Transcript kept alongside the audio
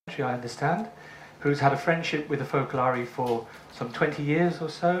I understand, who's had a friendship with the Focolari for some 20 years or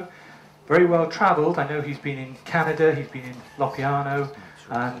so. Very well travelled. I know he's been in Canada, he's been in Loppiano,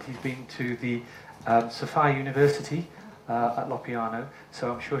 and he's been to the Sophia University at Loppiano,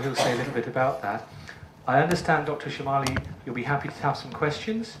 so I'm sure he'll say a little bit about that. I understand, Dr. Shamali, you'll be happy to have some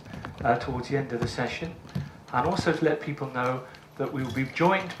questions towards the end of the session, and also to let people know that we will be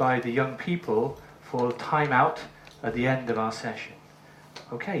joined by the young people for time out at the end of our session.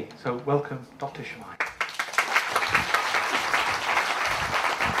 Okay, so welcome, Dr. Shamali.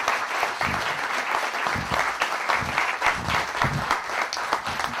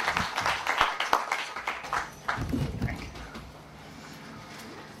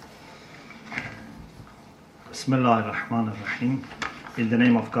 Bismillah ar-Rahman ar-Rahim. In the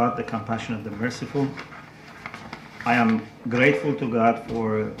name of God, the compassionate, the merciful. I am grateful to God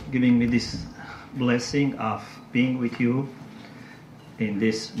for giving me this blessing of being with you in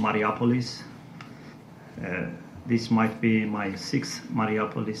this Mariapolis. This might be my sixth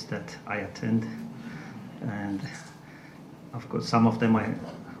Mariapolis that I attend. And of course, some of them I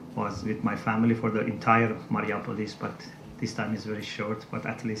was with my family for the entire Mariapolis, but this time is very short, but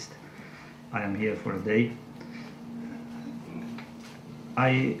at least I am here for a day.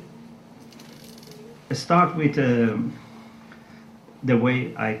 I start with the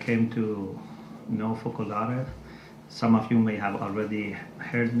way I came to know Focolare. Some of you may have already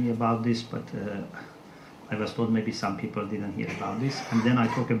heard me about this, but I was told maybe some people didn't hear about this. And then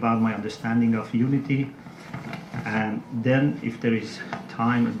I talk about my understanding of unity, and then if there is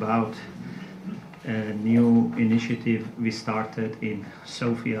time, about a new initiative we started in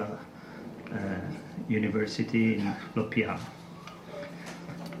Sophia University in Loppiano.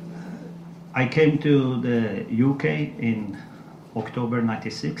 I came to the UK in October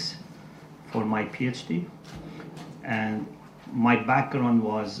 '96 for my PhD, and my background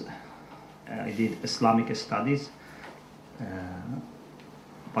was I did Islamic studies.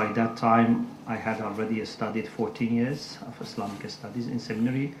 By that time I had already studied 14 years of Islamic studies in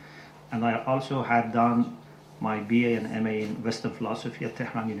seminary, and I also had done my BA and MA in Western philosophy at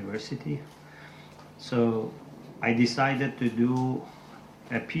Tehran University. So I decided to do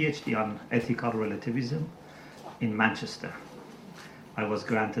a PhD on ethical relativism in Manchester. I was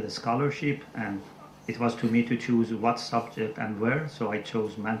granted a scholarship, and it was to me to choose what subject and where, so I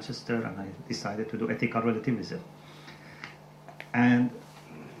chose Manchester, and I decided to do ethical relativism. And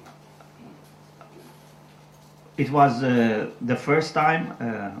it was the first time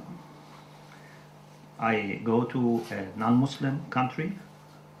I go to a non-Muslim country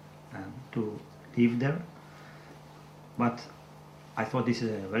to live there, but I thought this is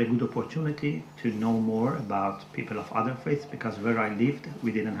a very good opportunity to know more about people of other faiths, because where I lived,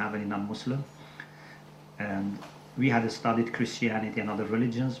 we didn't have any non-Muslim. And we had studied Christianity and other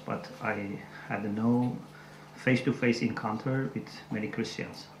religions, but I had no face-to-face encounter with many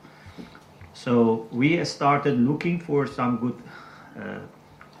Christians. So we started looking for some good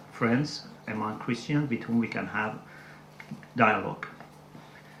friends among Christians with whom we can have dialogue.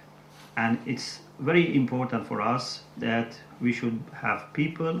 And it's very important for us that we should have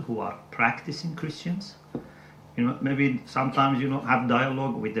people who are practicing Christians. You know, maybe sometimes have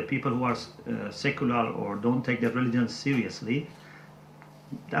dialogue with the people who are secular or don't take their religion seriously.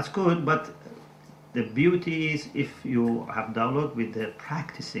 That's good, but the beauty is if you have dialogue with the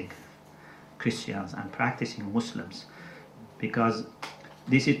practicing Christians and practicing Muslims, because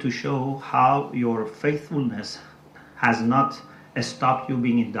this is to show how your faithfulness has not stopped you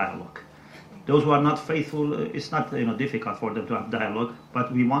being in dialogue. Those who are not faithful, it's not difficult for them to have dialogue,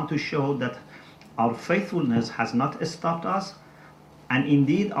 but we want to show that our faithfulness has not stopped us, and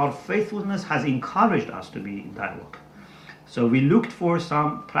indeed our faithfulness has encouraged us to be in dialogue. So we looked for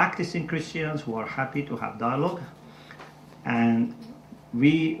some practicing Christians who are happy to have dialogue, and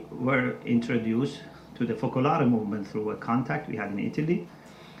we were introduced to the Focolare movement through a contact we had in Italy,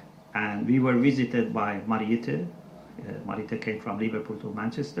 and we were visited by Mariette. Mariette came from Liverpool to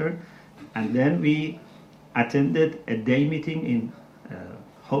Manchester, and then we attended a day meeting in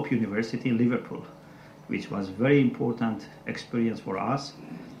Hope University in Liverpool, which was a very important experience for us.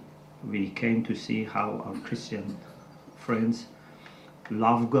 We came to see how our Christian friends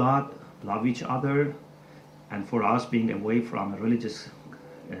love God, love each other, and for us, being away from a religious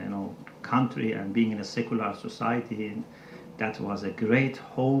country and being in a secular society, that was a great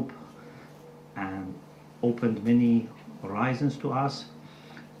hope and opened many horizons to us.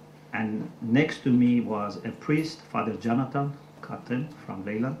 And next to me was a priest, Father Jonathan Cotton from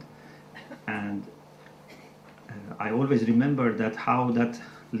Leyland, and I always remember how that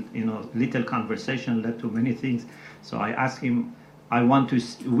little conversation led to many things. So I asked him, I want to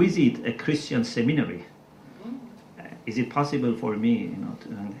visit a Christian seminary. Is it possible for me,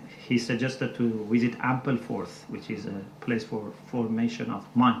 and he suggested to visit Ampleforth, which is a place for formation of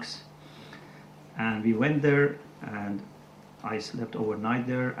monks. And we went there, and I slept overnight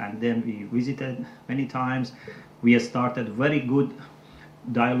there, and then we visited many times. We have started very good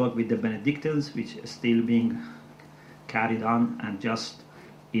dialogue with the Benedictines, which is still being carried on, and just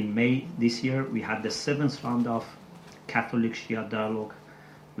in May this year we had the 7th round of Catholic Shia dialogue,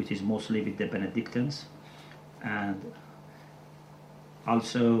 which is mostly with the Benedictines, and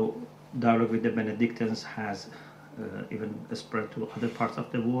also dialogue with the Benedictines has even spread to other parts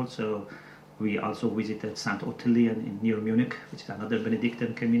of the world. So we also visited St. Ottilien near Munich, which is another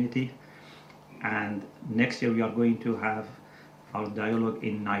Benedictine community, and next year we are going to have our dialogue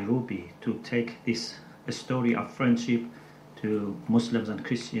in Nairobi to take this story of friendship to Muslims and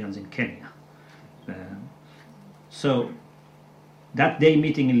Christians in Kenya. So that day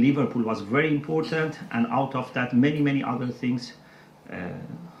meeting in Liverpool was very important, and out of that many other things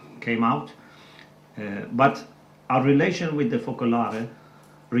came out. But our relation with the Focolare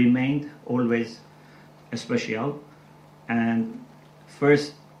remained always special, and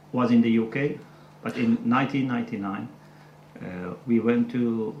first was in the UK, but in 1999 we went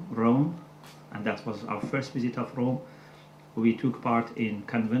to Rome, and that was our first visit of Rome. We took part in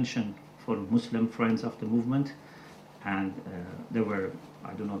convention for Muslim Friends of the Movement, and there were,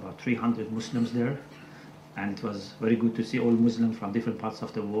 I don't know, about 300 Muslims there, and it was very good to see all Muslims from different parts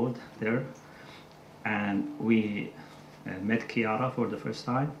of the world there. And we met Chiara for the first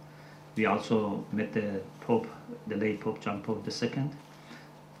time. We also met the Pope, the late Pope John Paul II,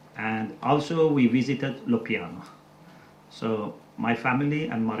 and also we visited Lo Piano. So my family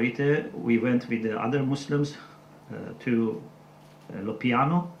and Marite, we went with the other Muslims to Lo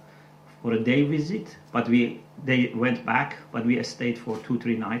Piano for a day visit, but they went back, but we stayed for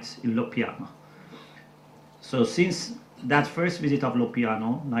 2-3 nights in Lo Piano. So since that first visit of Lo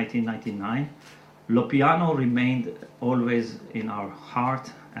Piano, 1999, Lo Piano remained always in our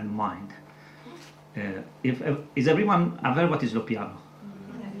heart and mind. Is everyone aware what is Lo Piano?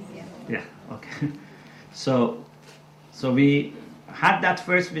 Yeah, okay. So we had that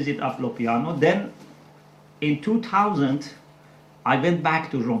first visit of Lo Piano. Then in 2000, I went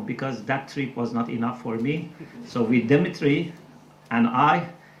back to Rome because that trip was not enough for me. So with Dimitri and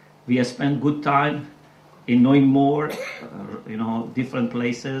we spent good time in knowing more, different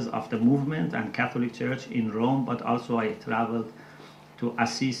places of the movement and Catholic Church in Rome, but also I traveled to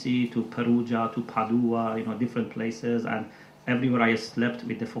Assisi, to Perugia, to Padua, different places, and everywhere I slept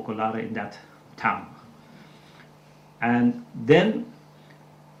with the Focolare in that town. And then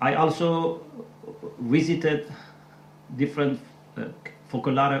I also visited different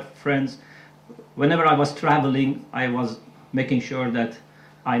Focolare friends. Whenever I was traveling, I was making sure that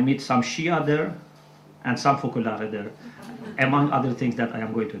I meet some Shia there and some Focolare there, among other things that I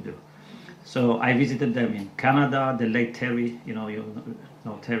am going to do. So I visited them in Canada, the late Terry, you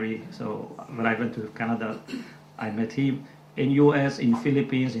know Terry. So when I went to Canada, I met him. In US, in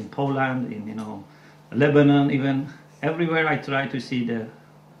Philippines, in Poland, in Lebanon, even everywhere I try to see the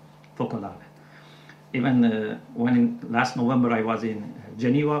Focolare. Even when last November I was in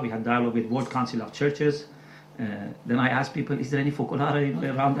Geneva, we had dialogue with World Council of Churches. Then I asked people, is there any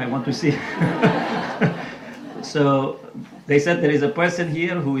Focolare around? I want to see. So they said there is a person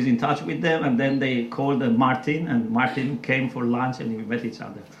here who is in touch with them, and then they called Martin, and Martin came for lunch, and we met each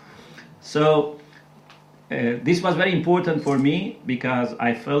other. So this was very important for me because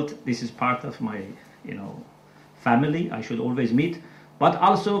I felt this is part of my, family. I should always meet. But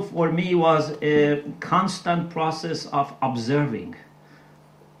also for me was a constant process of observing,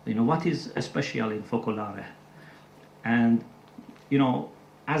 what is special in Focolare. And,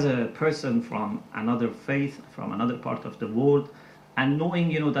 as a person from another faith, from another part of the world, and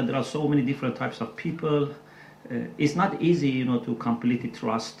knowing, that there are so many different types of people, it's not easy, to completely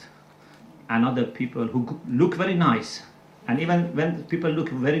trust another people who look very nice. And even when people look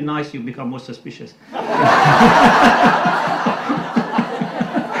very nice, you become more suspicious.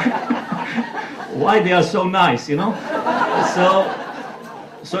 Why they are so nice,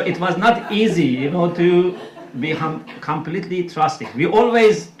 So it was not easy, to be completely trusting. We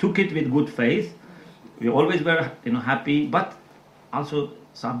always took it with good faith. We always were, happy, but also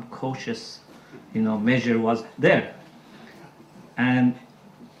some cautious, measure was there. And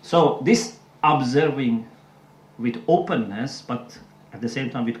so this observing with openness, but at the same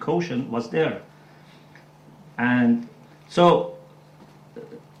time with caution, was there. And so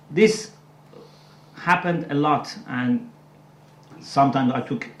this happened a lot, and sometimes I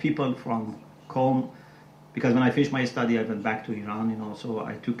took people from home because when I finished my study, I went back to Iran, so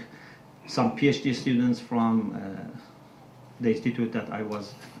I took some PhD students from the institute that I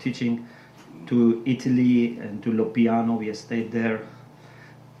was teaching to Italy and to Lopiano. We stayed there,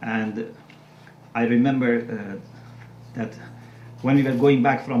 and I remember that when we were going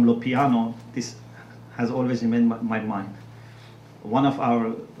back from Lopiano, this has always remained my mind. One of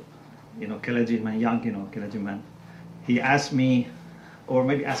our, clergymen, young, clergymen, he asked me, or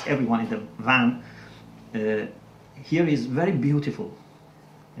maybe asked everyone in the van, here is very beautiful,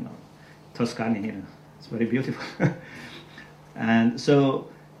 Tuscany here, it's very beautiful. And so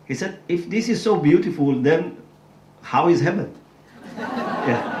he said, if this is so beautiful, then how is heaven?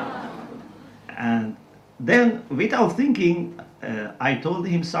 Yeah. And then, without thinking, I told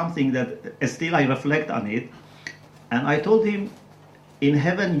him something that still I reflect on it. And I told him, in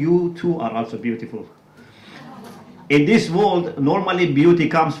heaven, you too are also beautiful. In this world, normally beauty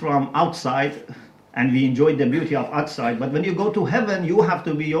comes from outside, and we enjoy the beauty of outside. But when you go to heaven, you have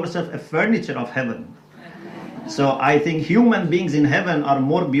to be yourself a furniture of heaven. So I think human beings in heaven are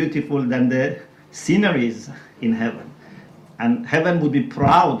more beautiful than the sceneries in heaven. And heaven would be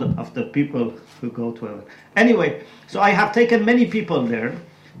proud of the people who go to heaven. Anyway, so I have taken many people there,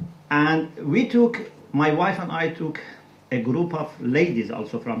 and my wife and I took a group of ladies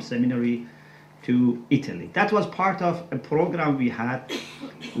also from seminary to Italy. That was part of a program we had.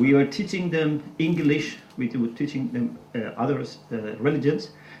 We were teaching them English, we were teaching them other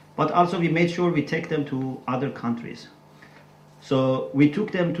religions, but also we made sure we take them to other countries. So we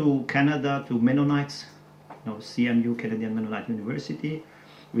took them to Canada, to Mennonites, CMU, Canadian Mennonite University.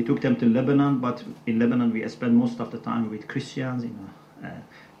 We took them to Lebanon, but in Lebanon we spent most of the time with Christians,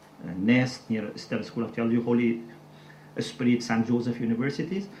 Nest, near Stella School of Theology, Holy Spirit, St. Joseph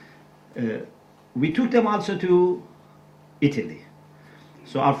universities. We took them also to Italy.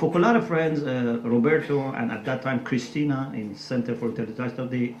 So our Focolare friends, Roberto and at that time Cristina in Center for Interreligious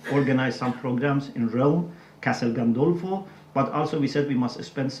Study, they organized some programs in Rome, Castel Gandolfo, but also we said we must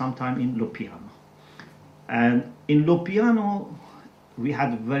spend some time in Lopiano. And in Lopiano, we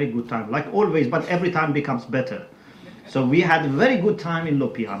had a very good time, like always, but every time becomes better. So we had a very good time in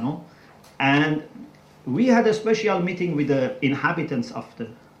Lopiano, and we had a special meeting with the inhabitants of the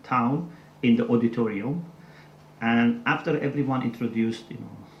town in the auditorium. And after everyone introduced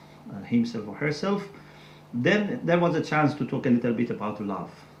himself or herself, then there was a chance to talk a little bit about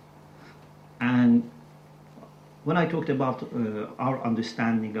love. And when I talked about our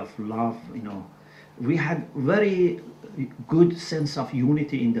understanding of love, we had very good sense of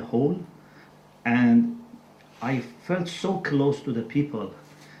unity in the whole, and I felt so close to the people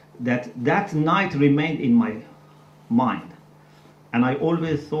that night remained in my mind. And I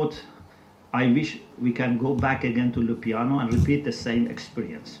always thought, I wish we can go back again to Lopiano and repeat the same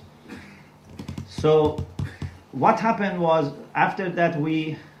experience. So what happened was, after that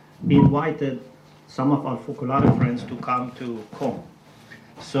we invited some of our Focolare friends to come to Com.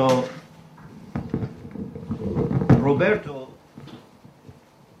 So Roberto,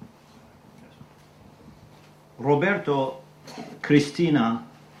 Cristina,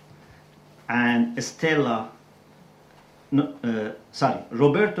 and Stella,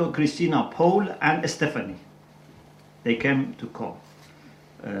 Roberto, Cristina, Paul, and Stephanie. They came to come.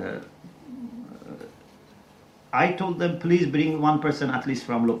 I told them, please bring one person at least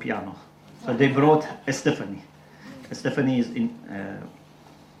from Lopiano. So they brought Stephanie. Stephanie is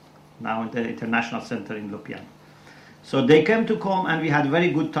now in the International Center in Lopiano. So they came to come, and we had a very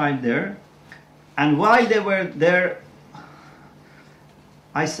good time there. And while they were there,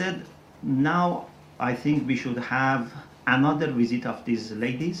 I said, now I think we should have another visit of these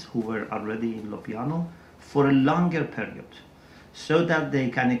ladies who were already in Lopiano for a longer period, so that they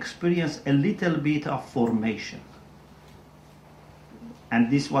can experience a little bit of formation. And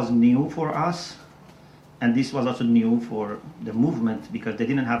this was new for us, and this was also new for the movement, because they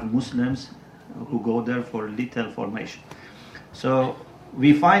didn't have Muslims who go there for little formation. So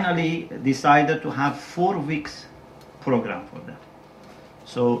we finally decided to have 4 weeks program for them.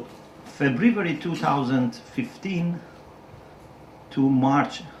 So February 2015 to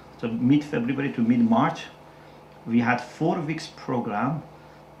March, so mid-February to mid-March, we had 4 weeks program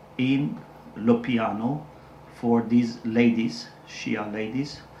in Lopiano for these ladies, Shia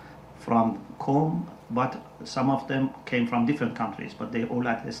ladies, from Com, but some of them came from different countries, but they all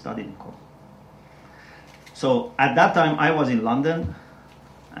had studied in Com. So at that time I was in London,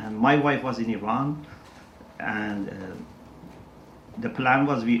 and my wife was in Iran, and the plan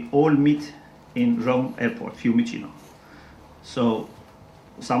was we all meet in Rome airport, Fiumicino. So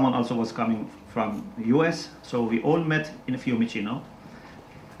someone also was coming from US, so we all met in Fiumicino,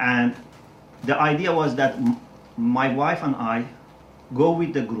 and the idea was that my wife and I go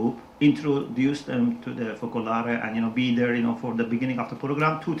with the group, introduce them to the Focolare, and be there for the beginning of the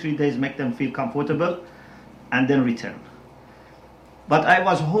program, 2-3 days, make them feel comfortable, and then return. But I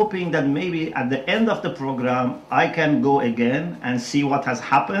was hoping that maybe at the end of the program I can go again and see what has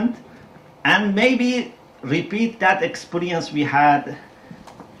happened, and maybe repeat that experience we had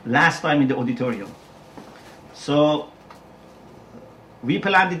last time in the auditorium. So we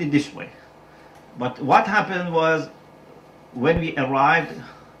planned it this way. But what happened was, when we arrived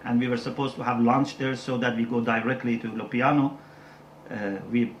and we were supposed to have lunch there so that we go directly to Loppiano,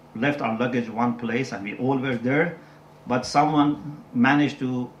 we left our luggage one place and we all were there, but someone managed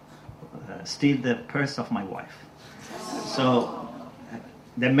to steal the purse of my wife. So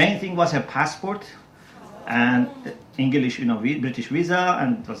the main thing was her passport and English, British visa,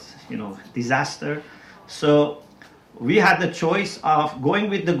 and it was, disaster. So we had the choice of going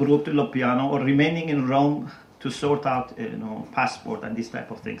with the group to Loppiano or remaining in Rome to sort out, passport and these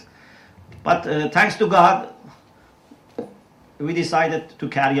type of things. But thanks to God, we decided to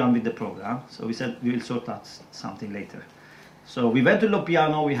carry on with the program. So we said we will sort out something later. So we went to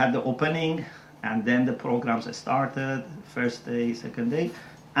Loppiano, we had the opening, and then the programs started, first day, second day.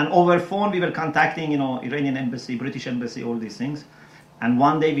 And over phone, we were contacting, Iranian embassy, British embassy, all these things. And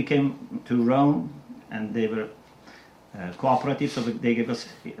one day we came to Rome, and they were cooperative, so they gave us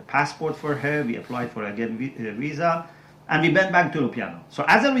a passport for her. We applied for again visa, and we went back to Loppiano. So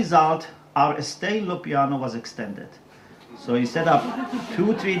as a result, our stay in Loppiano was extended. So instead of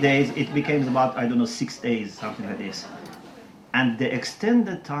 2-3 days, it became about 6 days, something like this. And the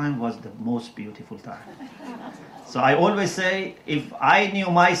extended time was the most beautiful time. So I always say, if I knew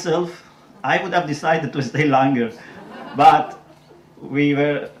myself, I would have decided to stay longer. But we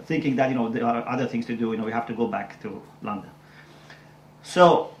were thinking that, there are other things to do, we have to go back to London.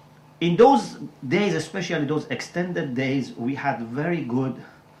 So in those days, especially those extended days, we had very good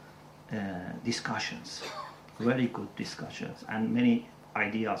discussions, and many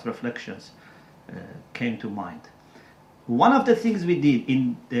ideas, reflections came to mind. One of the things we did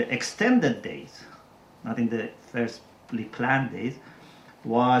in the extended days, not in the firstly planned days,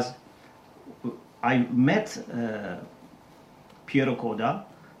 was I met Piero Coda,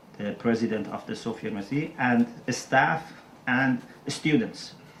 the president of the Sofia University, and staff and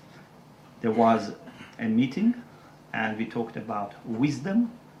students. There was a meeting, and we talked about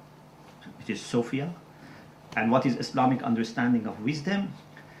wisdom, which is Sofia, and what is Islamic understanding of wisdom.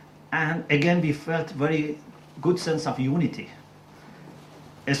 And again, we felt very good sense of unity.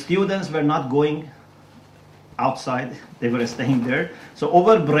 Students were not going outside, they were staying there. So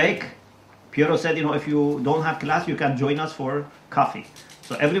over break, Piero said, if you don't have class, you can join us for coffee.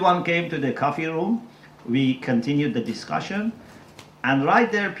 So everyone came to the coffee room. We continued the discussion. And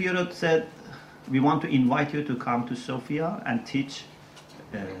right there, Piero said, we want to invite you to come to Sofia and teach,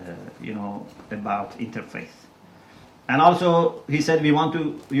 about interfaith. And also, he said, we want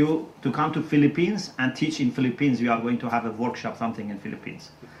you to come to Philippines and teach in Philippines. We are going to have a workshop, something in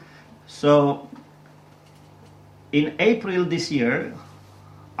Philippines. So in April this year,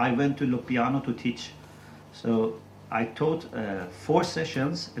 I went to Loppiano to teach. So I taught 4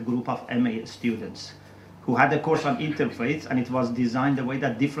 sessions, a group of MA students who had a course on interfaith, and it was designed the way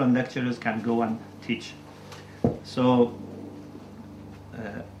that different lecturers can go and teach. So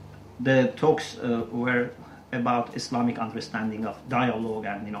the talks were about Islamic understanding of dialogue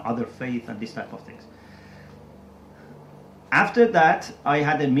and other faith and this type of things. After that, I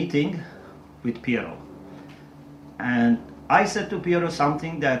had a meeting with Piero, and I said to Piero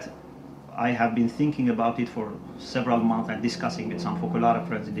something that I have been thinking about it for several months and discussing with some Focolare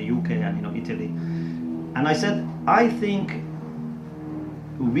friends in the UK and Italy. And I said, I think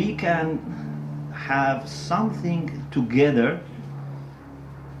we can have something together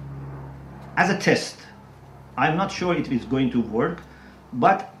as a test. I'm not sure it is going to work,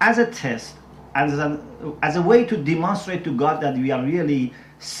 but as a test, as a way to demonstrate to God that we are really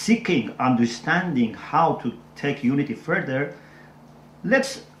seeking, understanding how to take unity further,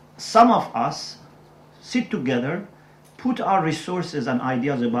 let's some of us sit together, put our resources and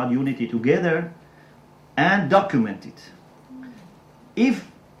ideas about unity together, and document it. If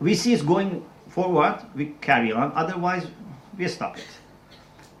we see it's going forward, we carry on. Otherwise, we stop it.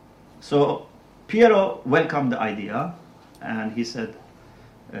 So Piero welcomed the idea, and he said,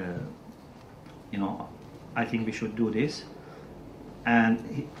 I think we should do this.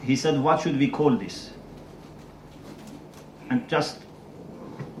 And he said, what should we call this? And just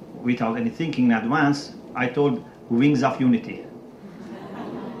without any thinking in advance, I told Wings of Unity.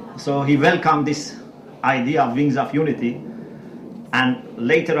 So he welcomed this idea of Wings of Unity. And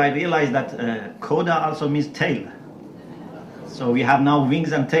later I realized that Koda also means tail. So we have now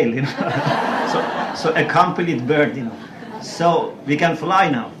wings and tail, you know. so a complete bird, you know. So we can fly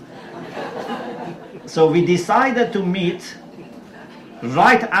now. So we decided to meet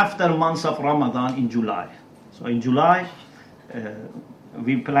right after months of Ramadan in July. So in July,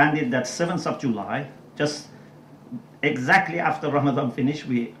 we planned it that 7th of July, just exactly after Ramadan finished,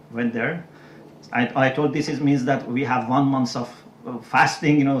 we went there. I told this means that we have 1 month of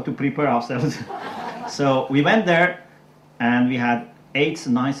fasting, you know, to prepare ourselves. So we went there, and we had 8th,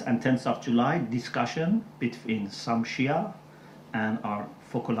 9th, and 10th of July discussion between some Shia and our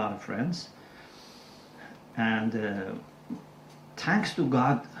Focolare friends. And thanks to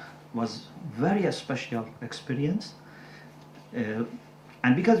God, was very a special experience.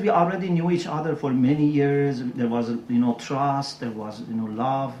 And because we already knew each other for many years, there was, you know, trust, there was, you know,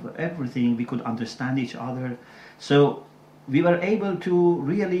 love, everything. We could understand each other. So we were able to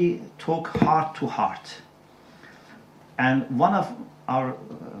really talk heart to heart. And one of our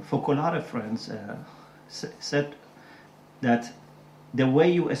Focolare friends said that the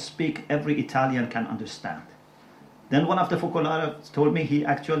way you speak, every Italian can understand. Then one of the Focolare told me, he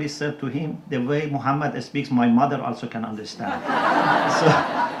actually said to him, the way Muhammad speaks, my mother also can understand. So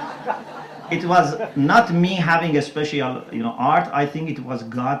it was not me having a special, you know, art. I think it was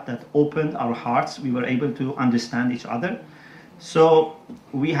God that opened our hearts. We were able to understand each other. So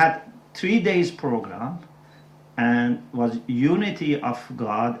we had 3 days program, and was unity of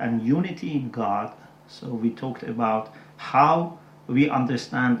God and unity in God. So we talked about how we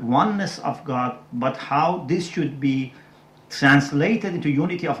understand oneness of God, but how this should be translated into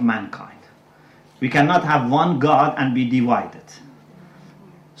unity of mankind. We cannot have one God and be divided.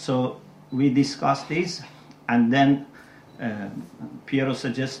 So we discussed this, and then Piero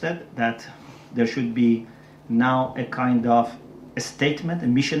suggested that there should be now a kind of a statement, a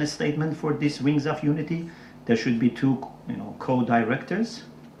mission statement for these Wings of Unity. There should be 2, you know, co-directors,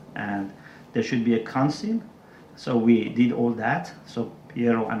 and there should be a council. So we did all that. So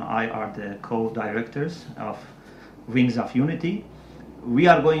Piero and I are the co-directors of Wings of Unity. We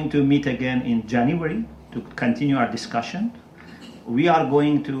are going to meet again in January to continue our discussion. We are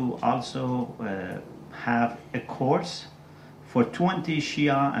going to also have a course for 20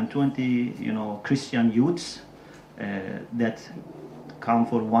 Shia and 20, you know, Christian youths that come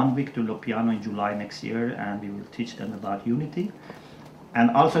for 1 week to Loppiano in July next year, and we will teach them about unity. And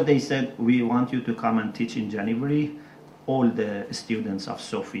also they said, we want you to come and teach in January all the students of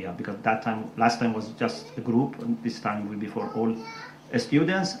Sofia, because last time was just a group, and this time will be for all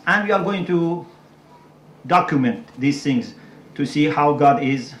students. And we are going to document these things to see how God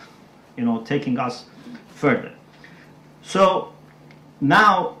is, you know, taking us further. So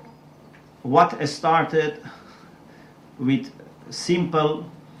now what started with simple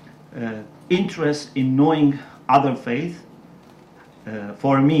interest in knowing other faith,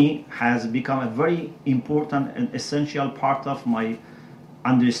 for me, has become a very important and essential part of my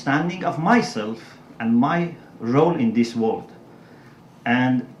understanding of myself and my role in this world.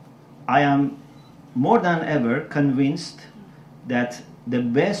 And I am more than ever convinced that the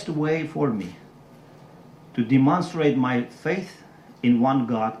best way for me to demonstrate my faith in one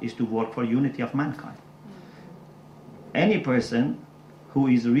God is to work for unity of mankind. Any person who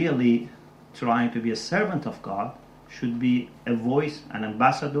is really trying to be a servant of God should be a voice, an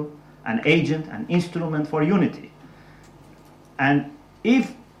ambassador, an agent, an instrument for unity. And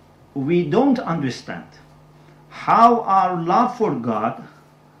if we don't understand how our love for God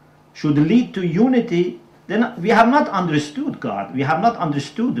should lead to unity, then we have not understood God. We have not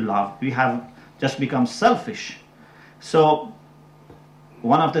understood love. We have just become selfish. So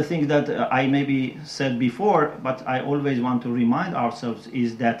one of the things that I maybe said before, but I always want to remind ourselves,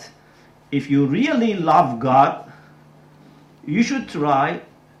 is that if you really love God, you should try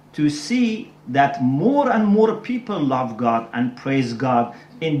to see that more and more people love God and praise God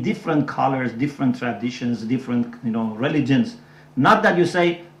in different colors, different traditions, different, you know, religions. Not that you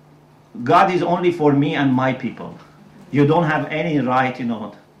say, God is only for me and my people. You don't have any right, you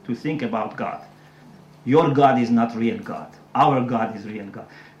know, to think about God. Your God is not real God. Our God is real God.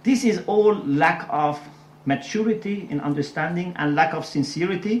 This is all lack of maturity in understanding and lack of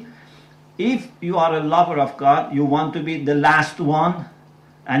sincerity. If you are a lover of God, you want to be the last one,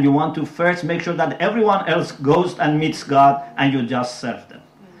 and you want to first make sure that everyone else goes and meets God, and you just serve them.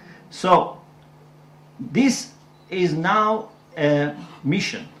 So this is now a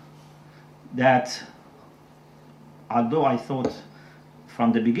mission that, although I thought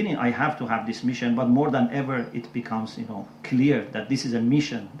from the beginning I have to have this mission, but more than ever it becomes, you know, clear that this is a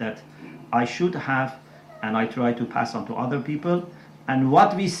mission that I should have, and I try to pass on to other people. And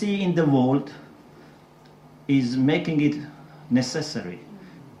what we see in the world is making it necessary.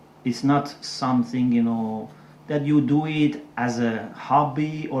 It's not something, that you do it as a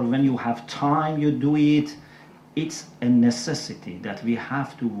hobby or when you have time you do it. It's a necessity that we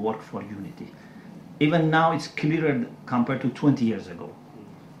have to work for unity. Even now it's clearer compared to 20 years ago,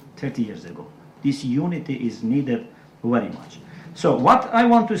 30 years ago. This unity is needed very much. So what I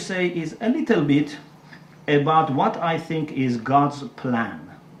want to say is a little bit about what I think is God's plan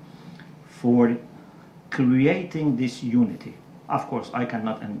for creating this unity. Of course, I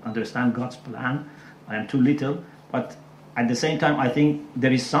cannot understand God's plan. I am too little. But at the same time, I think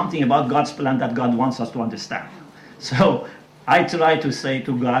there is something about God's plan that God wants us to understand. So I try to say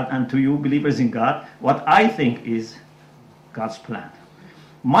to God and to you believers in God what I think is God's plan.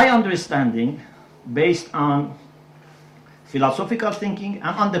 My understanding, based on philosophical thinking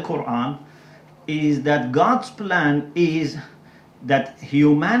and on the Quran, is that God's plan is that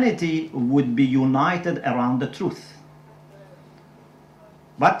humanity would be united around the truth,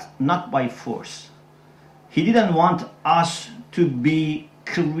 but not by force. He didn't want us to be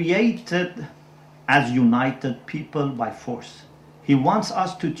created as united people by force. He wants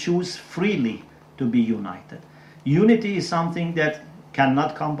us to choose freely to be united. Unity is something that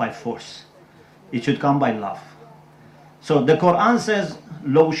cannot come by force. It should come by love. So the Quran says,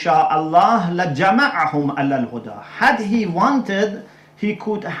 لَوْ شَاءَ اللَّهُ لَجَمَعَهُمْ عَلَى الْهُدَى. Had he wanted, he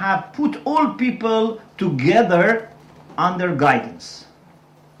could have put all people together under guidance.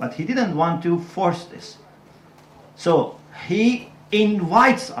 But he didn't want to force this. So he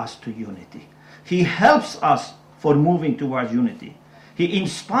invites us to unity. He helps us for moving towards unity. He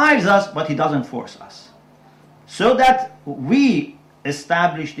inspires us, but he doesn't force us. So that we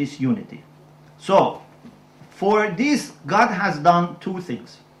establish this unity. So, for this, God has done two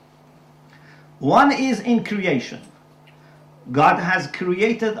things. One is in creation. God has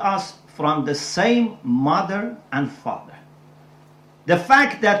created us from the same mother and father. The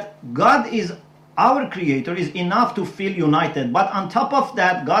fact that God is our creator is enough to feel united. But on top of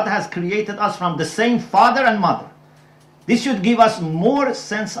that, God has created us from the same father and mother. This should give us more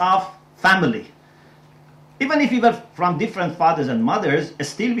sense of family. Even if we were from different fathers and mothers,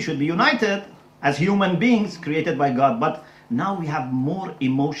 still we should be united as human beings created by God. But now we have more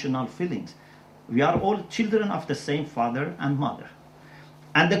emotional feelings. We are all children of the same father and mother.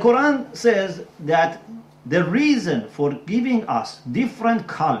 And the Quran says that the reason for giving us different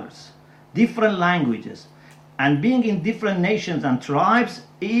colors, different languages, and being in different nations and tribes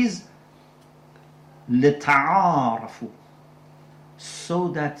is لِتَعَارَفُوا, so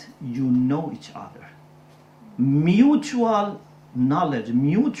that you know each other. Mutual knowledge,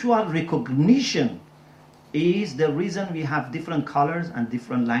 mutual recognition is the reason we have different colors and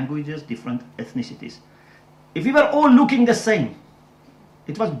different languages, different ethnicities. If we were all looking the same,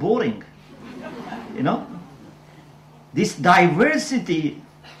 it was boring. This diversity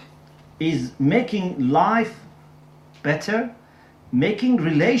is making life better, making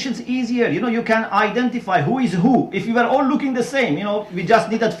relations easier. You can identify who is who. If you were all looking the same, we just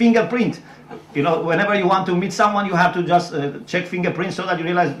need a fingerprint. Whenever you want to meet someone, you have to just check fingerprints so that you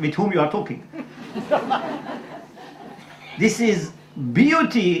realize with whom you are talking. This is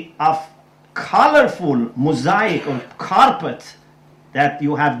beauty of colorful mosaic or carpet, that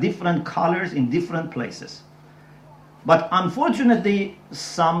you have different colors in different places. But unfortunately,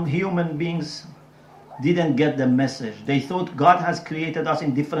 some human beings didn't get the message. They thought God has created us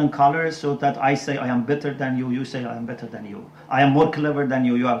in different colors so that I say I am better than you, you say I am better than you. I am more clever than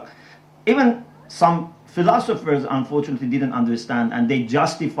you, you are. Even some philosophers unfortunately didn't understand, and they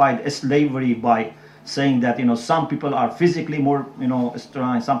justified slavery by saying that some people are physically more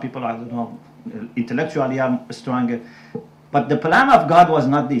strong, some people are intellectually are stronger. But the plan of God was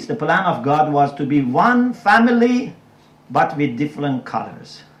not this. The plan of God was to be one family, but with different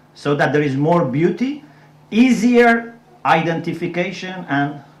colors, so that there is more beauty, easier identification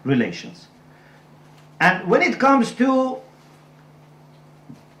and relations. And when it comes to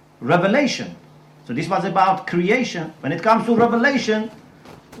revelation, so this was about creation. When it comes to revelation,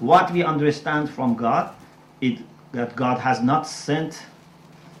 what we understand from God is that God has not sent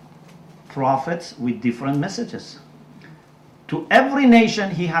prophets with different messages. To every nation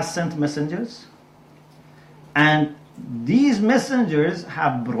he has sent messengers, and these messengers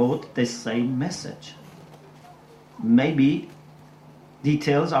have brought the same message. Maybe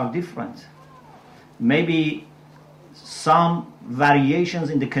details are different. Maybe some variations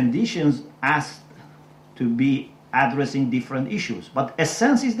in the conditions asked to be addressing different issues, but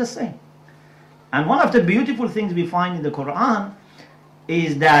essence is the same. And one of the beautiful things we find in the Quran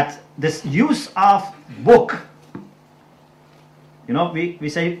is that this use of book You know, we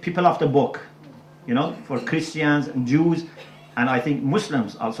say people of the book, you know, for Christians and Jews, and I think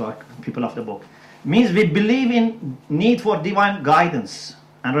Muslims also are people of the book. Means we believe in need for divine guidance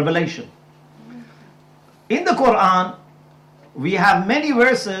and revelation. In the Quran, we have many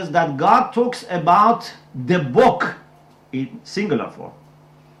verses that God talks about the book in singular form.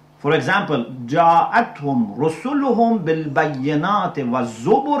 For example, جاءتهم رسلهم بالبينات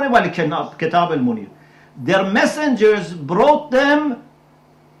والزبر والكتاب المنير. Their messengers brought them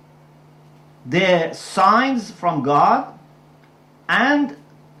the signs from God and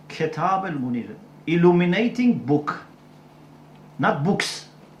Kitab al-Munir, illuminating book, not books.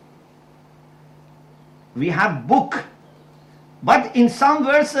 We have book, but in some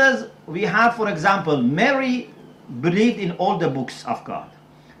verses we have, for example, Mary believed in all the books of God,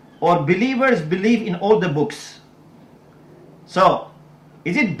 or believers believe in all the books. So,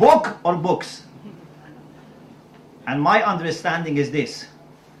 is it book or books? And my understanding is this: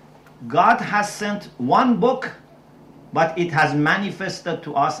 God has sent one book, but it has manifested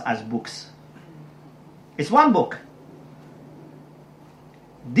to us as books. It's one book.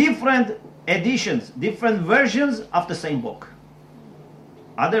 Different editions, different versions of the same book.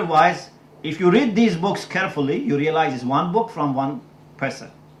 Otherwise, if you read these books carefully, you realize it's one book from one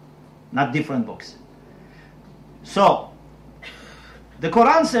person, not different books. So, the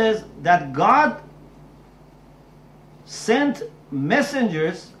Quran says that God sent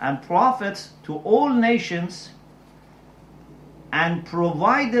messengers and prophets to all nations and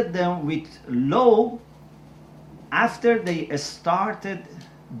provided them with law after they started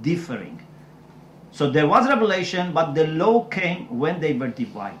differing. So there was revelation, but the law came when they were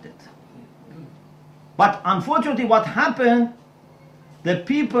divided. But unfortunately, what happened, the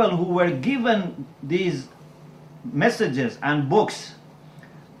people who were given these messages and books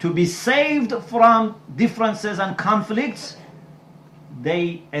to be saved from differences and conflicts,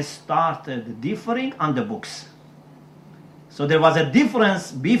 they started differing on the books. So there was a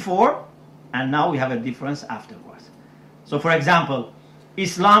difference before, and now we have a difference afterwards. So for example,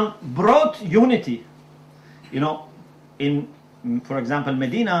 Islam brought unity. You know, in, for example,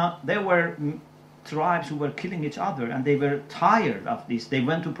 Medina, there were tribes who were killing each other, and they were tired of this. They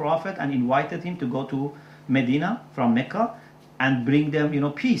went to Prophet and invited him to go to Medina from Mecca and bring them, you know,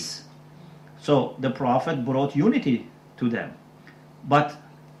 peace. So the Prophet brought unity to them. But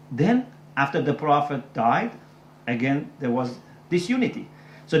then, after the Prophet died, again there was disunity.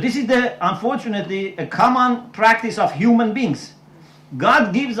 So this is unfortunately a common practice of human beings.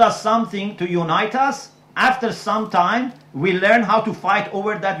 God gives us something to unite us. After some time, we learn how to fight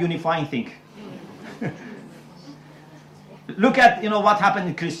over that unifying thing. Look at, you know, what happened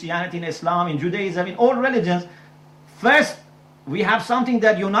in Christianity, in Islam, in Judaism, in all religions. First, we have something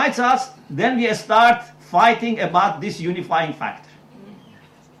that unites us, then we start fighting about this unifying factor.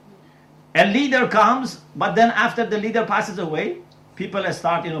 A leader comes, but then after the leader passes away, people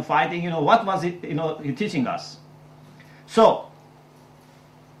start, you know, fighting, you know, what was it, you know, teaching us? So,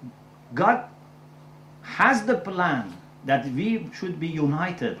 God has the plan that we should be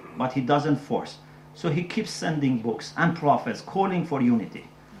united, but He doesn't force. So He keeps sending books and prophets calling for unity.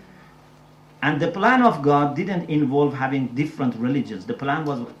 And the plan of God didn't involve having different religions. The plan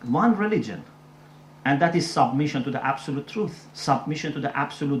was one religion. And that is submission to the absolute truth, submission to the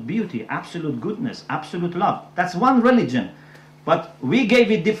absolute beauty, absolute goodness, absolute love. That's one religion. But we gave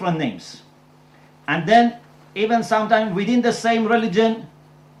it different names. And then, even sometimes within the same religion,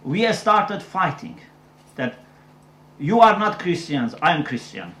 we started fighting. That you are not Christians, I am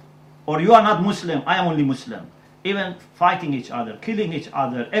Christian. Or you are not Muslim, I am only Muslim. Even fighting each other, killing each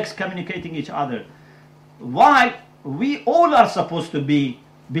other, excommunicating each other. While we all are supposed to be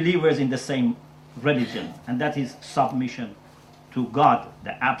believers in the same religion, and that is submission to God,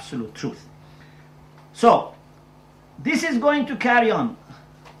 the absolute truth. So, this is going to carry on.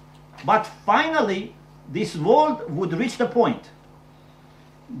 But finally, this world would reach the point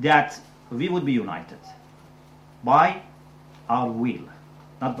that we would be united by our will,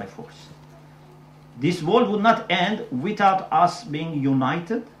 not by force. This world would not end without us being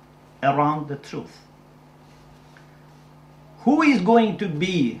united around the truth. Who is going to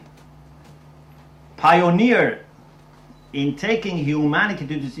be pioneer in taking humanity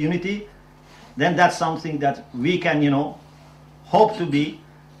to this unity? Then that's something that we can, you know, hope to be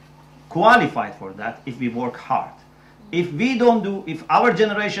qualified for that if we work hard. If we don't do, if our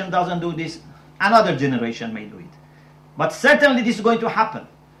generation doesn't do this, another generation may do it. But certainly this is going to happen,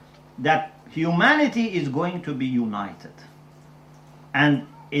 that humanity is going to be united. And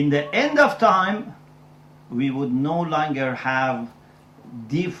in the end of time, we would no longer have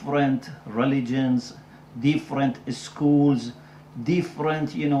different religions, different schools,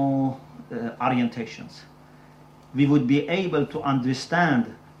 different, orientations. We would be able to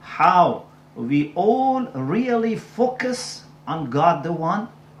understand how we all really focus on God the One,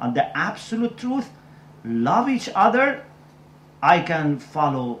 on the absolute truth, love each other. I can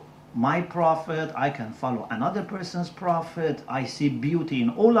follow my prophet, I can follow another person's prophet, I see beauty in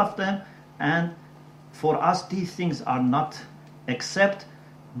all of them, and for us these things are not except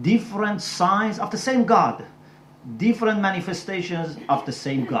different signs of the same God, different manifestations of the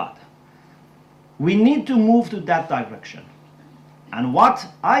same God. We need to move to that direction. And what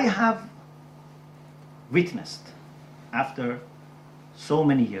I have witnessed after so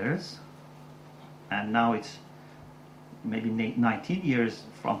many years, and now it's maybe 19 years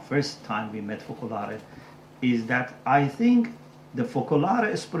from first time we met Focolare, is that I think the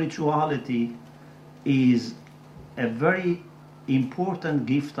Focolare spirituality is a very important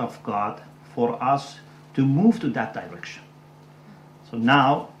gift of God for us to move to that direction. So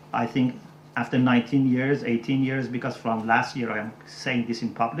now I think after 19 years, 18 years, because from last year I am saying this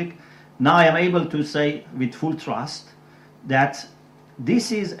in public, now I am able to say with full trust that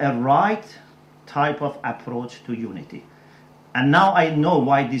this is a right type of approach to unity. And now I know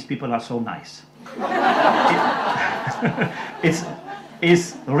why these people are so nice.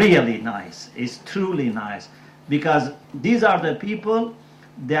 It's really nice. It's truly nice. Because these are the people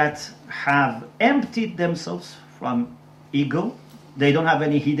that have emptied themselves from ego. They don't have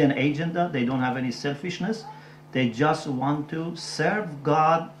any hidden agenda. They don't have any selfishness. They just want to serve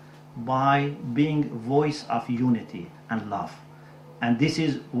God by being voice of unity and love. And this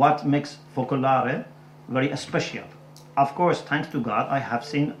is what makes Focolare very special. Of course, thanks to God, I have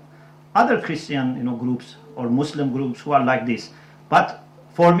seen other Christian groups or Muslim groups who are like this. But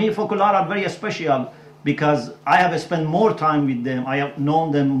for me, Focolare are very special because I have spent more time with them. I have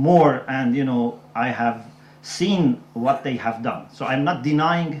known them more, and I have seen what they have done. So I'm not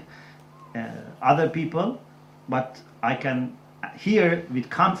denying other people, but I can here with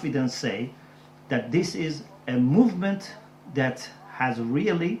confidence say that this is a movement that has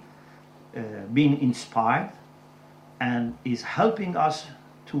really been inspired and is helping us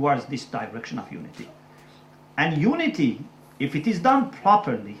towards this direction of unity. And unity, if it is done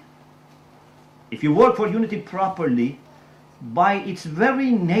properly, if you work for unity properly, by its very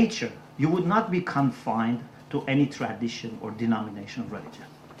nature, you would not be confined to any tradition or denomination of religion.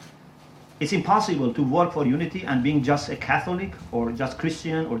 It's impossible to work for unity and being just a Catholic or just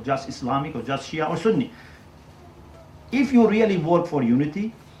Christian or just Islamic or just Shia or Sunni. If you really work for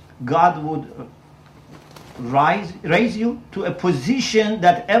unity, God would raise you to a position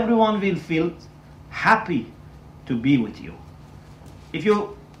that everyone will feel happy to be with you. If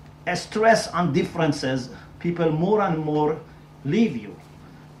you stress on differences, people more and more leave you.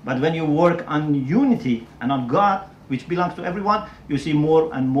 But when you work on unity and on God, which belongs to everyone, you see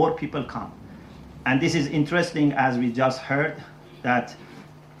more and more people come. And this is interesting, as we just heard, that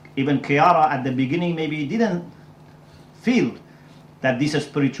even Chiara at the beginning maybe didn't feel that this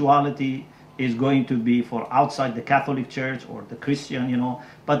spirituality is going to be for outside the Catholic Church or the Christian,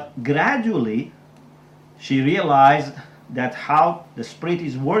 But gradually, she realized that how the Spirit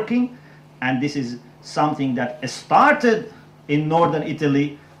is working, and this is something that started in northern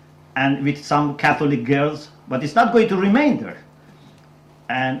Italy and with some Catholic girls, but it's not going to remain there.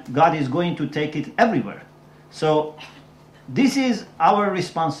 And God is going to take it everywhere. So this is our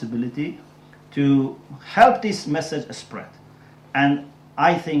responsibility to help this message spread. And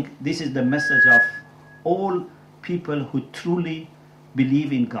I think this is the message of all people who truly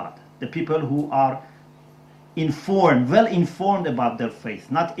believe in God, the people who are informed, well informed about their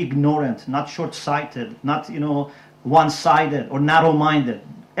faith, not ignorant, not short-sighted, not one-sided or narrow-minded.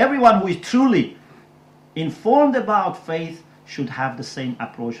 Everyone who is truly informed about faith should have the same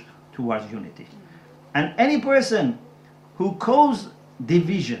approach towards unity. And any person who causes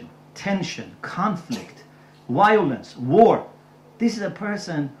division, tension, conflict, violence, war, this is a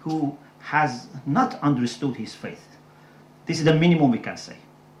person who has not understood his faith. This is the minimum we can say.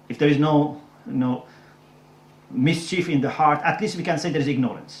 If there is no mischief in the heart, at least we can say there is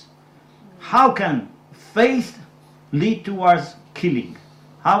ignorance. How can faith lead towards killing?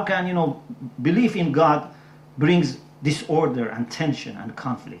 How can, belief in God brings disorder and tension and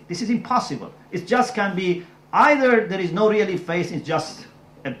conflict? This is impossible. It just can be either there is no really faith, it's just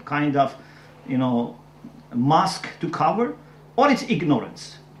a kind of, mask to cover, or it's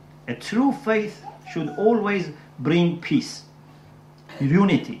ignorance. A true faith should always bring peace,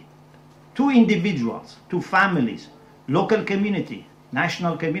 unity, to individuals, to families, local community,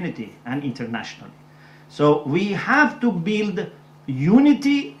 national community, and internationally. So we have to build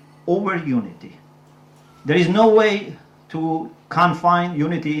unity over unity. There is no way to confine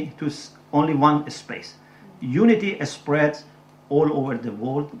unity to only one space. Unity spreads all over the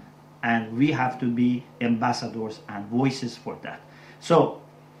world, and we have to be ambassadors and voices for that. So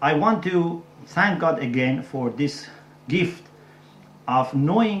I want to thank God again for this gift of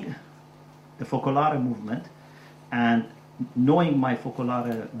knowing the Focolare movement and knowing my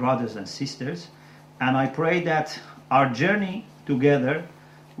Focolare brothers and sisters. And I pray that our journey together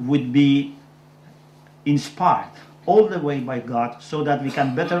would be inspired all the way by God, so that we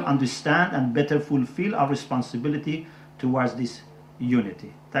can better understand and better fulfill our responsibility towards this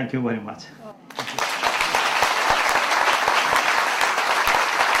unity. Thank you very much.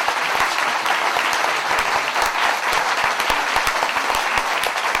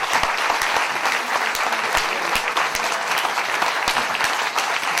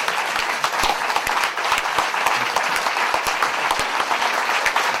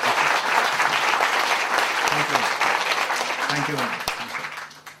 Thank you very much.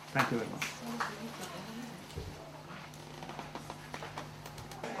 Thank you very much.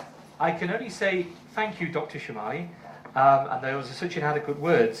 I can only say thank you, Dr. Shamali, and those are such inadequate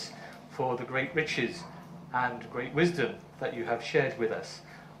words for the great riches and great wisdom that you have shared with us,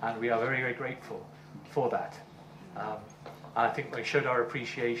 and we are very, very grateful for that. I think we showed our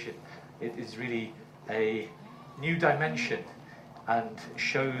appreciation. It is really a new dimension and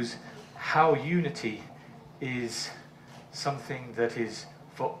shows how unity is something that is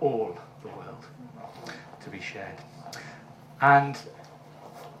for all the world to be shared. And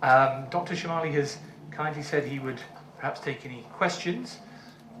Dr. Shamali has kindly said he would perhaps take any questions.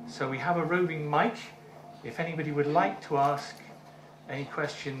 So we have a roving mic. If anybody would like to ask any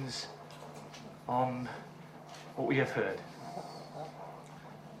questions on what we have heard.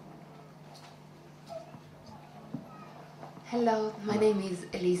 Hello, my name is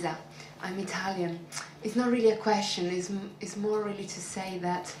Elisa. I'm Italian. It's not really a question, it's more really to say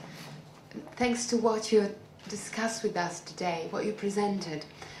that thanks to what you discussed with us today, what you presented,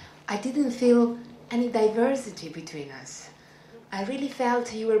 I didn't feel any diversity between us. I really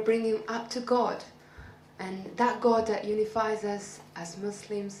felt you were bringing up to God, and that God that unifies us as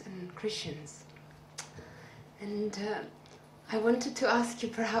Muslims and Christians. And I wanted to ask you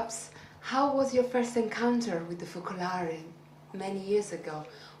perhaps, how was your first encounter with the Focolare many years ago?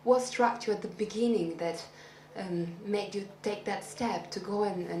 What struck you at the beginning that made you take that step to go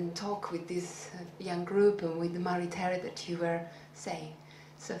and talk with this young group and with the Maritere that you were saying?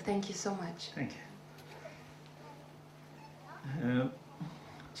 So thank you so much. Thank you.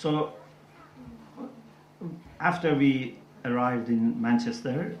 So after we arrived in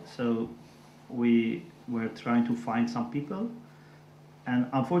Manchester, so we were trying to find some people, and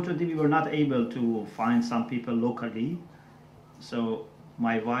unfortunately we were not able to find some people locally. So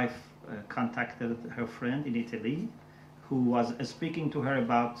my wife contacted her friend in Italy, who was speaking to her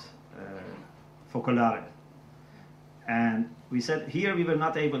about Focolare. And we said, here we were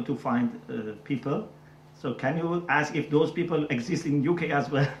not able to find people, so can you ask if those people exist in UK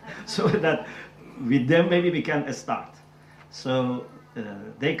as well, so that with them maybe we can start. So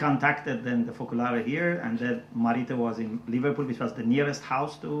they contacted then the Focolare here, and then Marita was in Liverpool, which was the nearest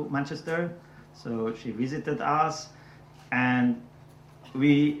house to Manchester. So she visited us, and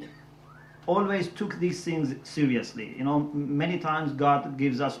we always took these things seriously. You know, many times God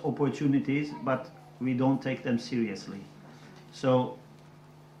gives us opportunities, but we don't take them seriously. So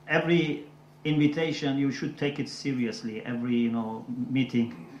every invitation, you should take it seriously. Every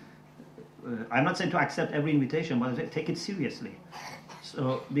meeting. I'm not saying to accept every invitation, but take it seriously.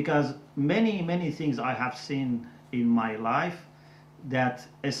 So because many things I have seen in my life that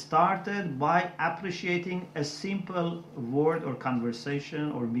started by appreciating a simple word or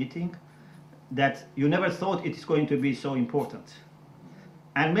conversation or meeting that you never thought it's going to be so important.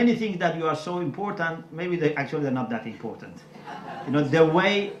 And many things that you are so important, maybe they're not that important. You know, the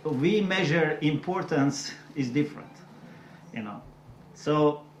way we measure importance is different. You know,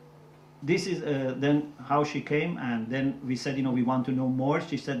 so this is then how she came, and then we said, we want to know more.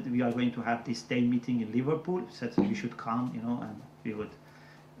 She said we are going to have this day meeting in Liverpool. She said we should come, and we would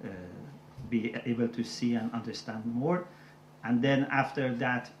be able to see and understand more. And then after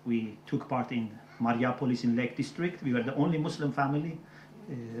that, we took part in Mariapolis in Lake District. We were the only Muslim family.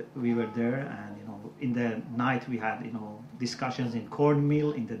 We were there, and in the night we had discussions in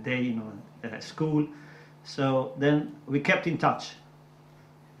cornmeal, in the day school. So then we kept in touch.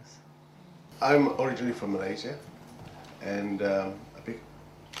 Yes. I'm originally from Malaysia, and I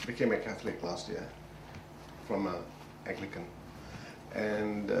became a Catholic last year from Anglican.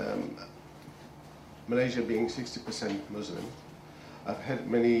 And Malaysia being 60% Muslim, I've had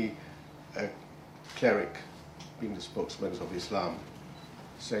many cleric being the spokesman of Islam,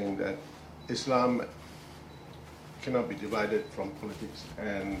 saying that Islam cannot be divided from politics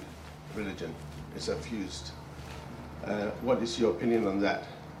and religion. It's a fused. What is your opinion on that?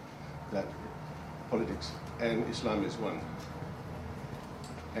 That politics and Islam is one.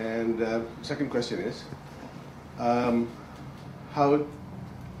 And second question is, how,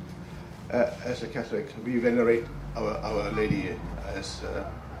 as a Catholic, we venerate Our Lady as the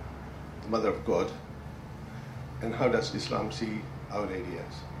Mother of God, and how does Islam see Our Lady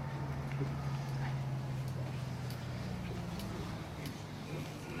as?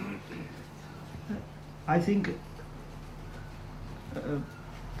 I think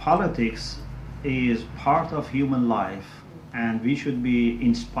politics is part of human life, and we should be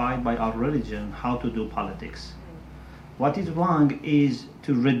inspired by our religion how to do politics. What is wrong is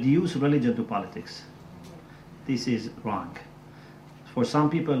to reduce religion to politics. This is wrong. For some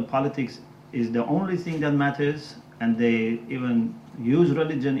people, politics is the only thing that matters, and they even use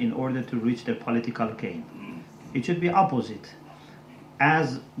religion in order to reach their political gain. It should be opposite.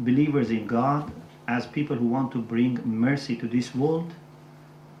 As believers in God, as people who want to bring mercy to this world,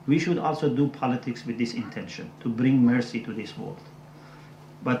 we should also do politics with this intention, to bring mercy to this world.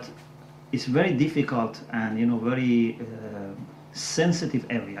 But it's very difficult and very sensitive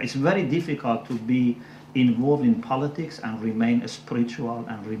area. It's very difficult to be involved in politics and remain spiritual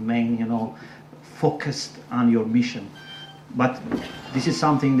and remain focused on your mission. But this is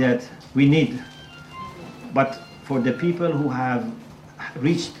something that we need. But for the people who have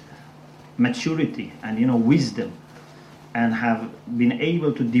reached maturity and wisdom and have been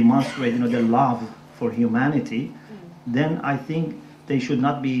able to demonstrate the love for humanity, then I think they should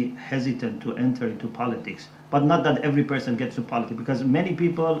not be hesitant to enter into politics. But not that every person gets to politics, because many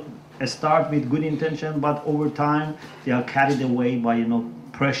people start with good intention, but over time they are carried away by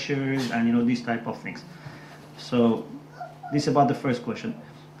pressures and these type of things. So this is about the first question.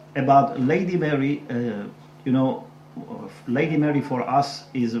 About Lady Mary, Lady Mary for us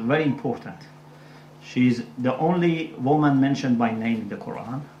is very important. She's the only woman mentioned by name in the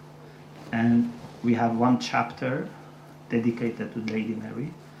Quran, and we have one chapter dedicated to Lady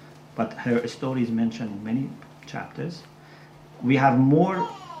Mary, but her story is mentioned in many chapters. We have more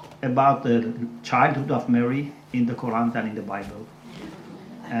about the childhood of Mary in the Quran than in the Bible.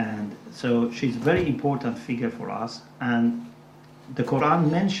 And so she's a very important figure for us, and the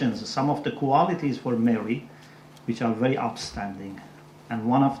Quran mentions some of the qualities for Mary which are very outstanding, and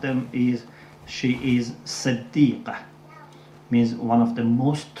one of them is she is Siddiqah, means one of the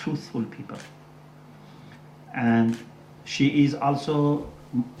most truthful people, and she is also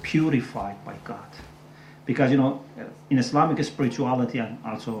purified by God, because in Islamic spirituality and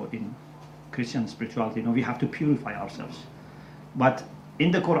also in Christian spirituality, we have to purify ourselves. But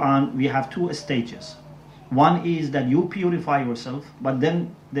in the Quran we have two stages. One is that you purify yourself, but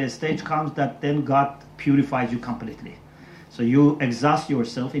then the stage comes that then God purifies you completely. So you exhaust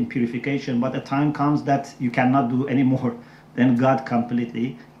yourself in purification, but the time comes that you cannot do anymore. Then God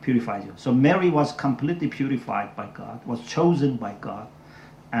completely purifies you. So Mary was completely purified by God, was chosen by God,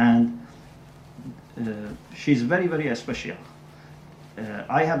 and she's very, very special.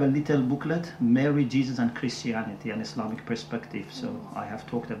 I have a little booklet, Mary, Jesus and Christianity, an Islamic perspective. So I have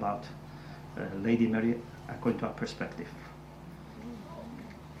talked about Lady Mary according to our perspective.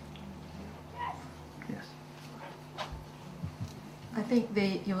 Yes. I think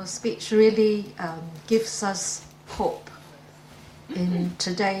your speech really gives us hope in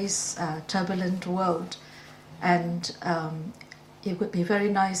today's turbulent world, and it would be very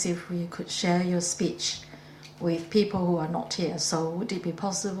nice if we could share your speech with people who are not here. So would it be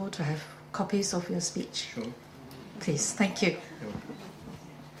possible to have copies of your speech? Sure. Please, thank you. Sure.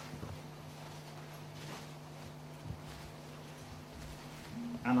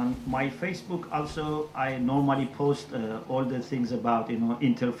 And on my Facebook also, I normally post all the things about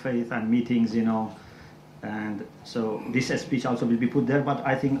interfaith and meetings, and so this speech also will be put there. But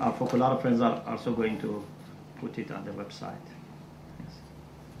I think our Focolare friends are also going to put it on the website. Yes.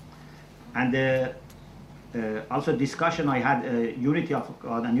 And also discussion I had Unity of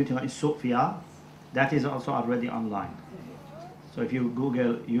God and Unity of Sophia, that is also already online. So if you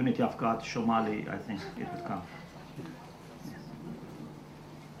Google Unity of God Somali, I think it will come.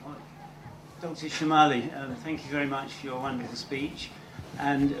 Dr. Shamali, thank you very much for your wonderful speech,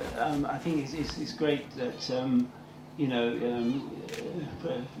 and I think it's great that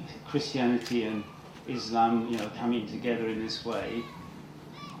Christianity and Islam coming together in this way,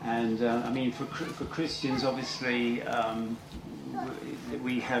 and I mean for Christians obviously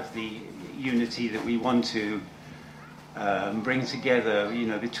we have the unity that we want to bring together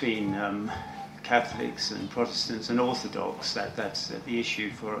between Catholics and Protestants and Orthodox. That's the issue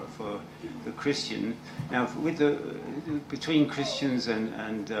for the Christian. Now, with between Christians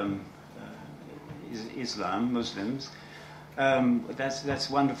and Islam, Muslims, that's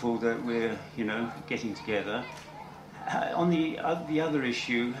wonderful that we're getting together. On the other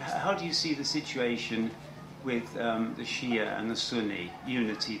issue, how do you see the situation with the Shia and the Sunni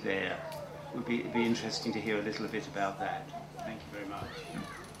unity there? It would be interesting to hear a little bit about that. Thank you very much.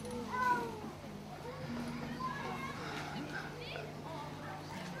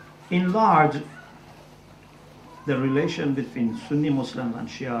 In large, the relation between Sunni Muslims and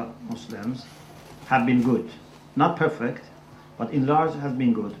Shia Muslims have been good. Not perfect, but in large has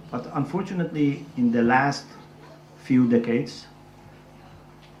been good. But unfortunately, in the last few decades,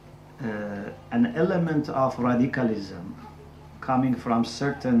 an element of radicalism coming from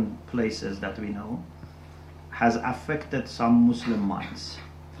certain places that we know has affected some Muslim minds.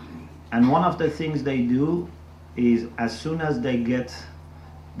 And one of the things they do is, as soon as they get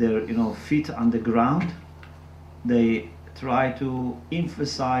their feet on the ground, they try to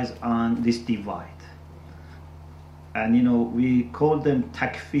emphasize on this divide. And we call them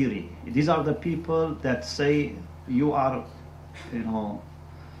takfiri. These are the people that say you are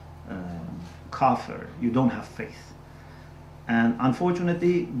kafir, you don't have faith. And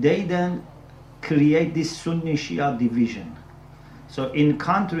unfortunately, they then create this Sunni Shia division. So in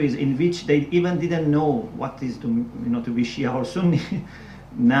countries in which they even didn't know what is to be Shia or Sunni,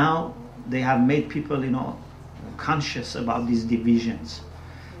 now they have made people conscious about these divisions.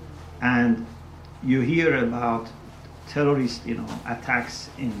 And you hear about terrorist attacks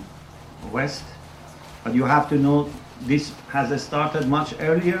in West, but you have to know this has started much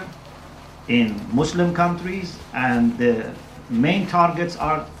earlier in Muslim countries, and the main targets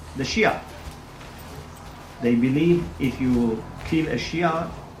are the Shia. They believe if you kill a Shia,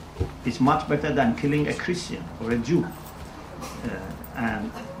 it's much better than killing a Christian or a Jew.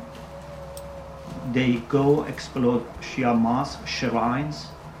 And they go explode Shia mosques, shrines,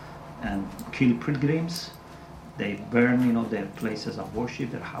 and kill pilgrims. They burn, their places of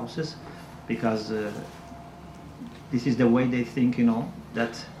worship, their houses, because this is the way they think,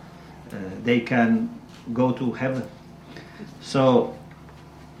 that they can go to heaven. So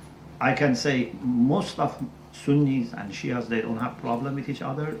I can say most of Sunnis and Shias, they don't have problem with each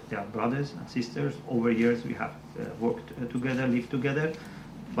other. They are brothers and sisters. Over years we have worked together, lived together.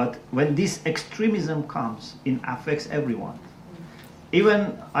 But when this extremism comes, it affects everyone.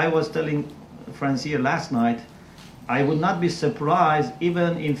 Even I was telling friends here last night, I would not be surprised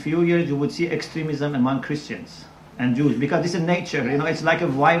even in few years you would see extremism among Christians and Jews, because this is nature, it's like a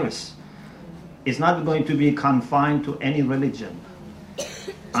virus. It's not going to be confined to any religion.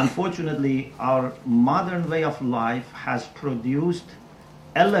 Unfortunately, our modern way of life has produced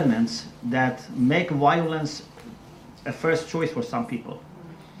elements that make violence a first choice for some people.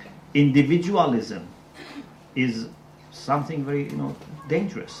 Individualism is something very,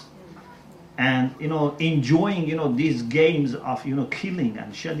 dangerous. And, enjoying, these games of, killing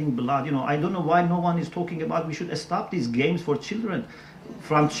and shedding blood, I don't know why no one is talking about we should stop these games for children.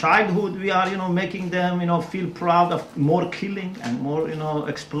 From childhood, we are, making them, feel proud of more killing and more,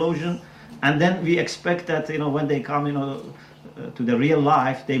 explosion. And then we expect that, when they come, to the real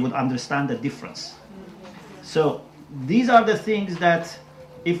life, they would understand the difference. So these are the things that,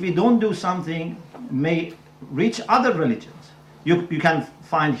 if we don't do something, may reach other religions. You can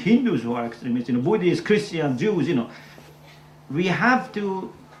find Hindus who are extremists, Buddhists, Christians, Jews, We have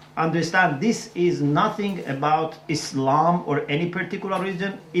to understand this is nothing about Islam or any particular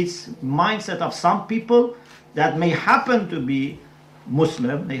religion. It's mindset of some people that may happen to be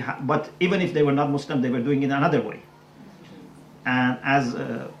Muslim, but even if they were not Muslim, they were doing it another way. And as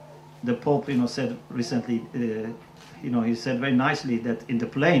the Pope, said recently, he said very nicely that in the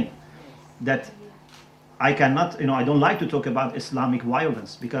plane, that I cannot, I don't like to talk about Islamic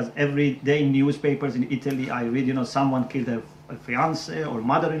violence, because every day in newspapers in Italy I read, someone killed a fiance or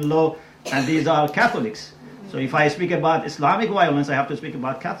mother-in-law, and these are Catholics. So if I speak about Islamic violence, I have to speak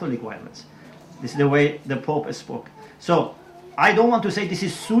about Catholic violence. This is the way the Pope spoke. So I don't want to say this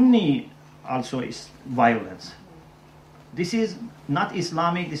is Sunni also is violence. This is not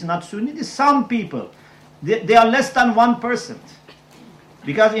Islamic, this is not Sunni, this is some people. They are less than 1%.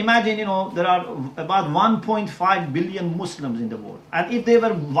 Because imagine, there are about 1.5 billion Muslims in the world. And if they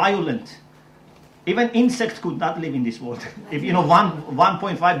were violent, even insects could not live in this world. If,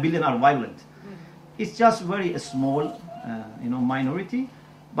 1.5 billion are violent. It's just very small, minority.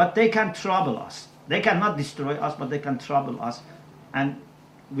 But they can trouble us. They cannot destroy us, but they can trouble us. And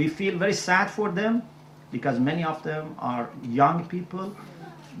we feel very sad for them, because many of them are young people.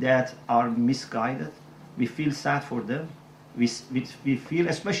 that are misguided. We feel sad for them. We feel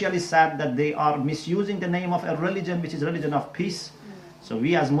especially sad that they are misusing the name of a religion which is a religion of peace. So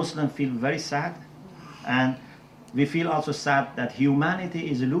we as Muslims feel very sad. And we feel also sad that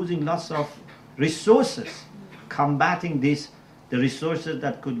humanity is losing lots of resources combating this, the resources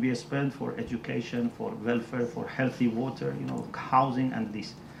that could be spent for education, for welfare, for healthy water, housing and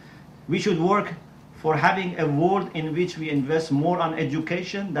this. We should work for having a world in which we invest more on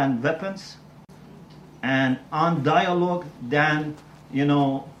education than weapons, and on dialogue than,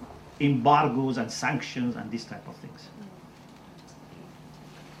 embargoes and sanctions and this type of things.